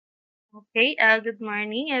Okay, good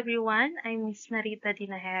morning, everyone. I'm Miss Marita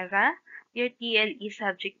Dinahera, your TLE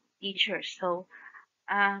subject teacher.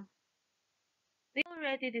 Uh, we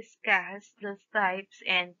already discussed the types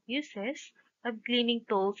and uses of cleaning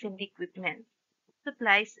tools and equipment,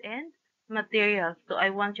 supplies, and materials. So, I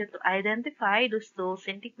want you to identify those tools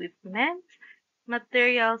and equipment,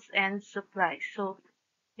 materials, and supplies. So,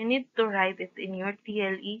 you need to write it in your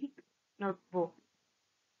TLE notebook.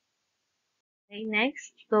 Okay,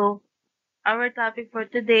 next. So, our topic for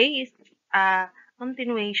today is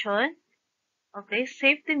continuation. Okay,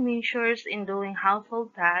 safety measures in doing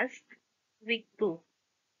household tasks, week 2.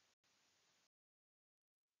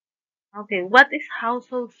 Okay, what is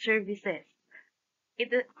household services?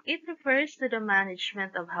 It refers to the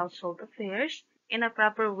management of household affairs in a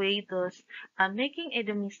proper way, thus making a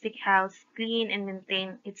domestic house clean and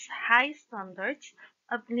maintain its high standards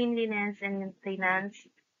of cleanliness and maintenance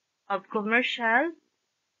of commercial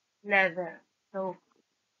level. So,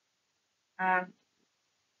 um,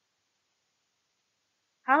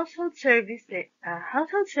 household services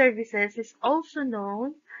is also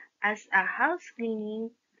known as a house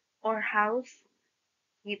cleaning or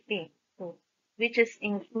housekeeping, so, which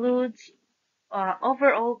includes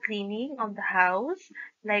overall cleaning of the house,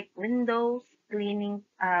 like windows, cleaning,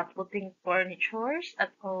 putting furnitures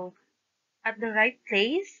at the right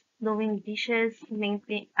place, doing dishes,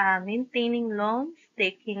 maintaining lawns,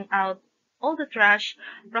 taking out all the trash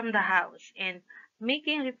from the house, and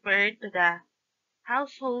making repair to the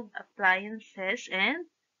household appliances and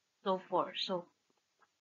so forth. So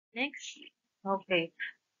next, okay,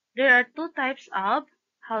 there are two types of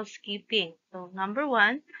housekeeping. So number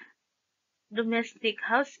one, domestic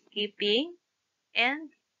housekeeping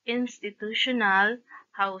and institutional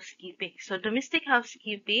housekeeping. So domestic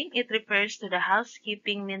housekeeping, it refers to the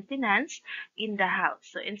housekeeping maintenance in the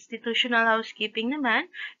house. So institutional housekeeping naman,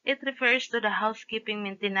 it refers to the housekeeping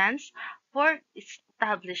maintenance for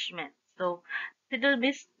establishment. So the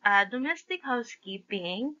domestic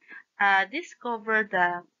housekeeping, this cover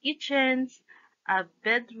the kitchens,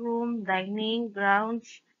 bedroom, dining,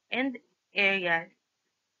 grounds, and areas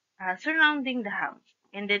surrounding the house.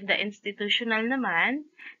 And then the institutional naman,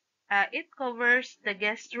 it covers the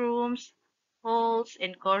guest rooms, halls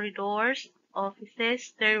and corridors, offices,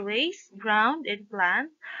 stairways, ground and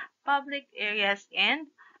plant, public areas, and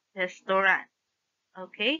restaurant.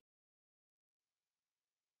 Okay?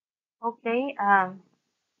 Okay,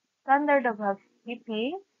 standard of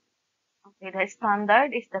housekeeping. Okay, the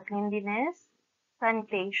standard is the cleanliness,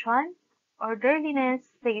 sanitation, orderliness,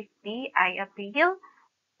 safety, eye appeal,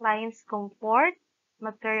 client's comfort,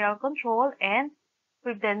 material control, and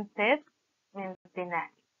preventive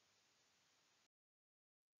maintenance.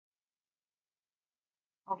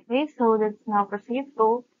 Okay, so let's now proceed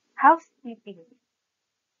to housekeeping.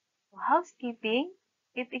 So housekeeping,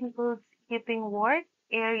 it includes keeping work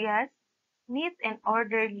areas neat and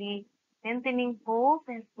orderly, maintaining halls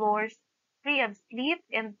and floors free of sleep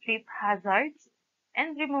and trip hazards,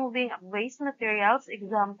 and removing waste materials,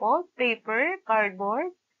 example, paper,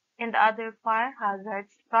 cardboard, and other fire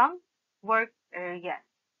hazards from work areas.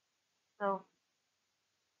 So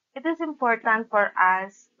it is important for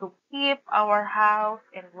us to keep our house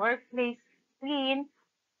and workplace clean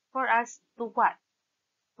for us to what?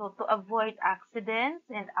 So to avoid accidents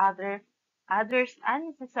and others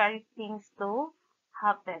unnecessary things to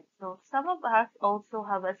happen. So some of us also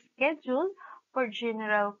have a schedule for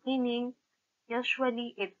general cleaning.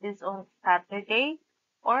 Usually it is on Saturday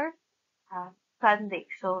or uh, Sunday.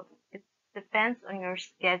 So it depends on your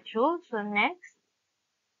schedule. So next,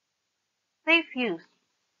 safe use.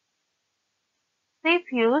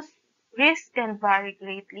 Safe use risks can vary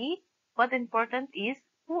greatly. What important is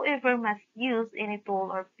whoever must use any tool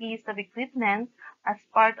or piece of equipment as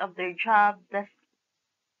part of their job does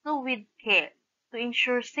so with care. To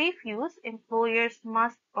ensure safe use, employers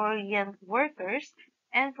must orient workers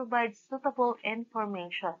and provide suitable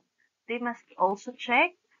information. They must also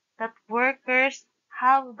check that workers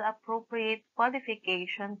have the appropriate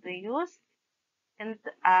qualification to use and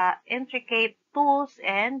intricate tools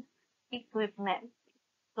and equipment.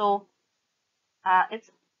 So it's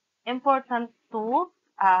important to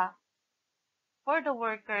for the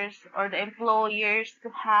workers or the employers to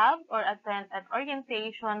have or attend an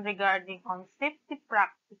orientation regarding on safety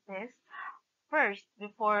practices first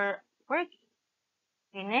before working.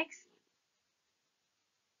 Okay, next.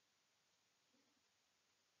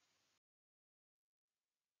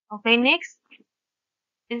 Okay, next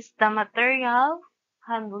is the material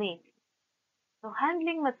handling. So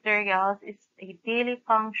handling materials is a daily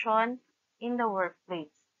function in the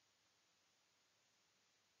workplace.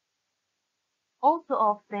 Also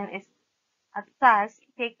often is a task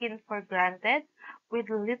taken for granted with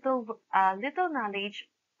little knowledge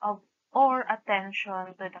of or attention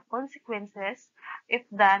to the consequences if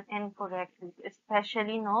done incorrectly,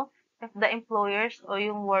 especially no if the employers or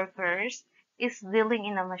yung workers is dealing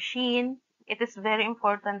in a machine. It is very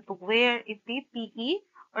important to wear a PPE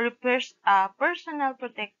or a personal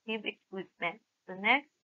protective equipment. The next,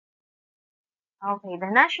 okay,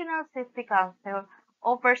 the National Safety Council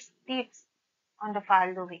offers tips on the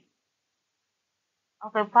following.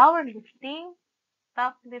 Okay, powerlifting,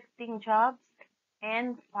 top lifting jobs,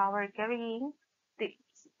 and power carrying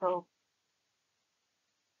tips. So,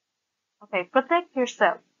 okay, protect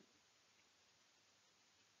yourself.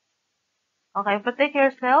 Okay, protect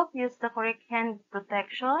yourself. Use the correct hand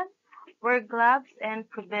protection. Wear gloves and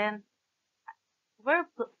prevent wear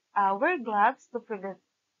gloves to prevent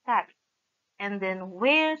cuts, and then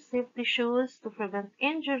wear safety shoes to prevent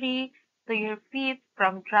injury to your feet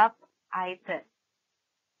from drop items.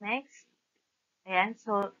 Next, ayan,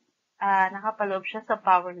 so nakapaloob siya sa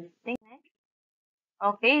powerlifting. Next.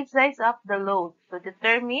 Okay, size up the load. To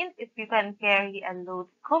determine if you can carry a load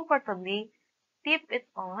comfortably, tip it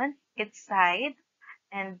on its side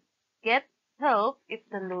and get help if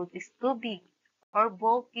the load is too big or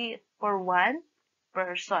bulky for one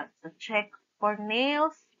person. So check for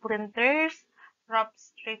nails, splinters, rough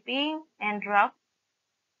stripping, and rough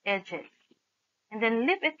edges. And then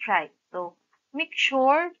lift it right. So make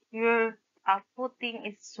sure your footing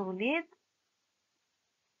is solid.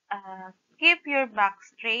 Keep your back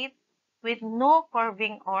straight with no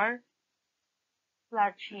curving or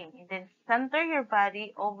slouching. And then center your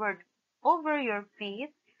body over your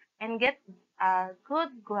feet and get a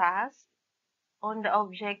good grasp on the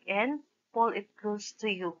object and pull it close to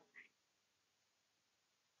you.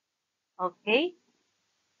 Okay?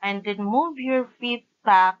 And then move your feet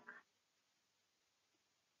back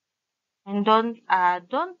and don't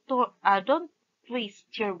twist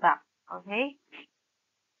your back. Okay?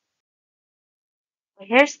 So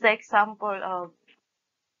here's the example of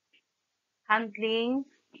handling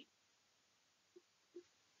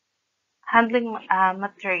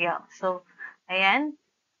material. So ayan,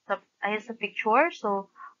 ayan sa picture. So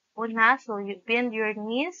una, so you bend your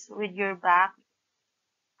knees with your back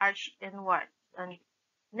arched inward. And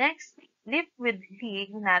next, lift with leg,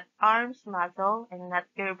 not arms, muscle, and not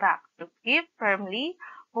your back. So keep firmly,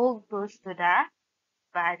 hold close to the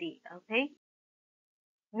body. Okay?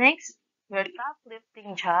 Next, your top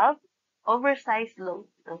lifting job, oversized load.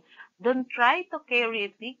 So don't try to carry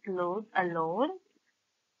a big load alone.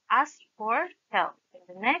 Ask for help. And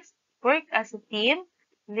the next, work as a team,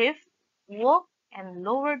 lift, walk, and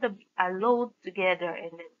lower the load together.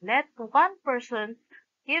 And then let one person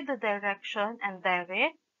give the direction and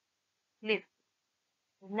direct lift.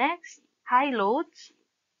 Next, high loads.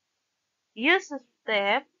 Use a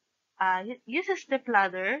step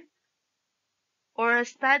ladder or a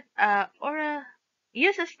stud or a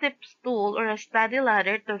use a step stool or a study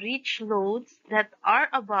ladder to reach loads that are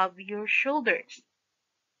above your shoulders.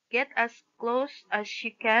 Get as close as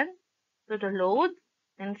you can to the load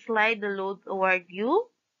and slide the load toward you.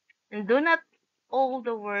 And do not all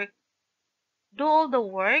the work do all the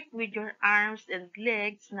work with your arms and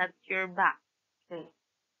legs, not your back. Okay.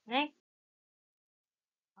 Next.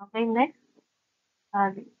 Okay, next.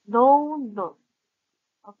 Uh, low load.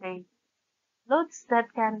 Okay. Loads that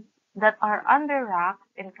are under racks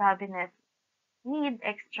and cabinets need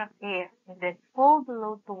extra care. And then fold the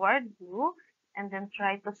load toward you and then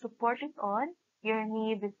try to support it on your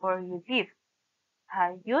knee before you lift.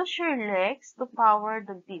 Use your legs to power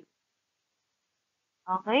the lift.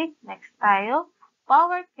 Okay, next tayo.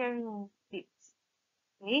 Power carrying tips.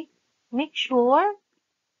 Okay, make sure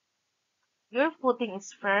your footing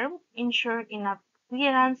is firm. Ensure enough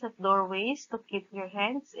clearance at doorways to keep your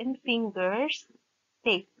hands and fingers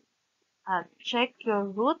safe. Check your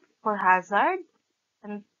route for hazard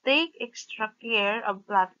and take extra care of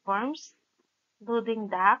platforms, including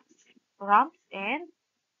ducts, ramps, and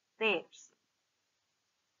stairs.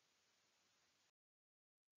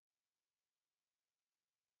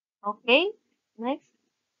 Okay, next,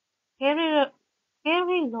 carry,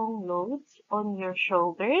 carry long loads on your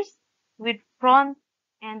shoulders with front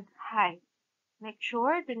and height. Make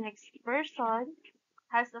sure the next person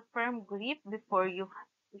has a firm grip before you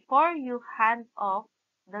hand off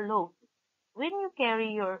the load. When you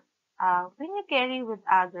carry with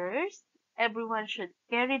others, everyone should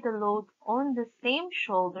carry the load on the same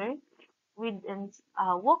shoulder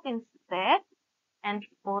walk in step and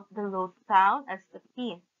put the load down as a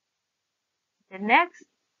team. The next,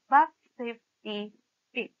 back safety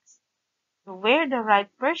tips. To wear the right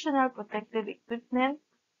personal protective equipment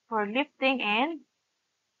for lifting and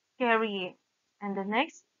carrying. And the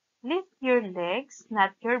next, lift your legs,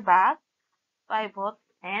 not your back, pivot,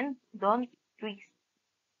 and don't twist.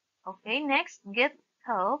 Okay, next, get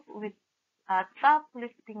help with a top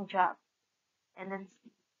lifting job. And then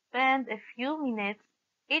spend a few minutes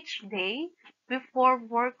each day before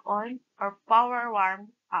work on or power warm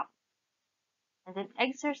up. And then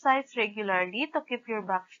exercise regularly to keep your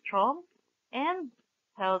back strong and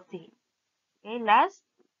healthy. Okay, last,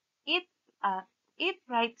 eat uh, eat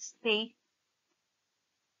right, stay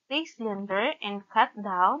slender and cut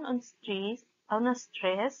down on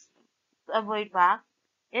stress to avoid back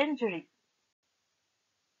injury.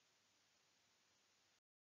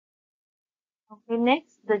 Okay,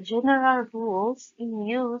 next, the general rules in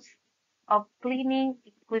use of cleaning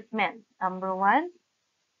equipment. Number one,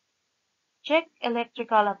 check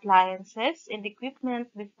electrical appliances and equipment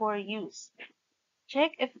before use.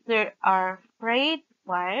 Check if there are frayed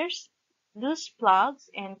wires, loose plugs,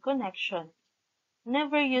 and connections.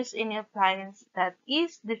 Never use any appliance that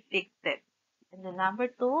is defective. And the number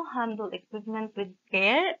two, handle equipment with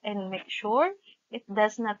care and make sure it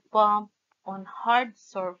does not bump on hard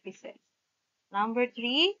surfaces. Number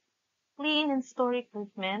three, clean and store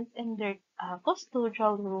equipment in their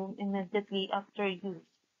custodial room immediately after use.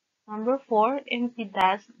 Number four, empty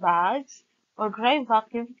dust bags or dry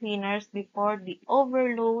vacuum cleaners before the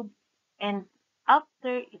overload and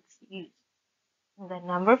after its use. And then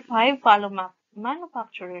number five, follow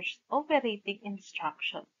manufacturer's operating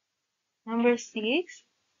instructions. Number six,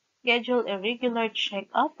 schedule a regular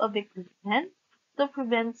checkup of equipment to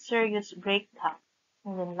prevent serious breakdown.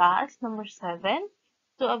 And then last, number seven,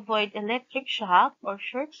 to avoid electric shock or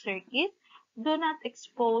short circuit, do not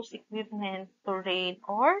expose equipment to rain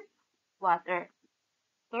or water.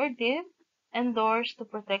 Store them indoors to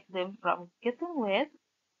protect them from getting wet.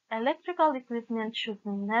 Electrical equipment should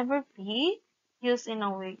never be used in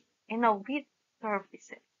a wet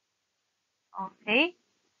surfaces. Okay,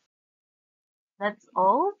 that's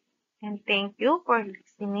all. And thank you for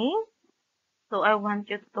listening. So I want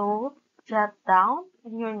you to jot down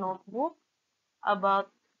in your notebook about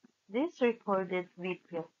this recorded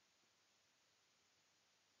video.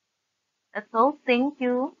 That's all. Thank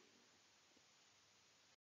you.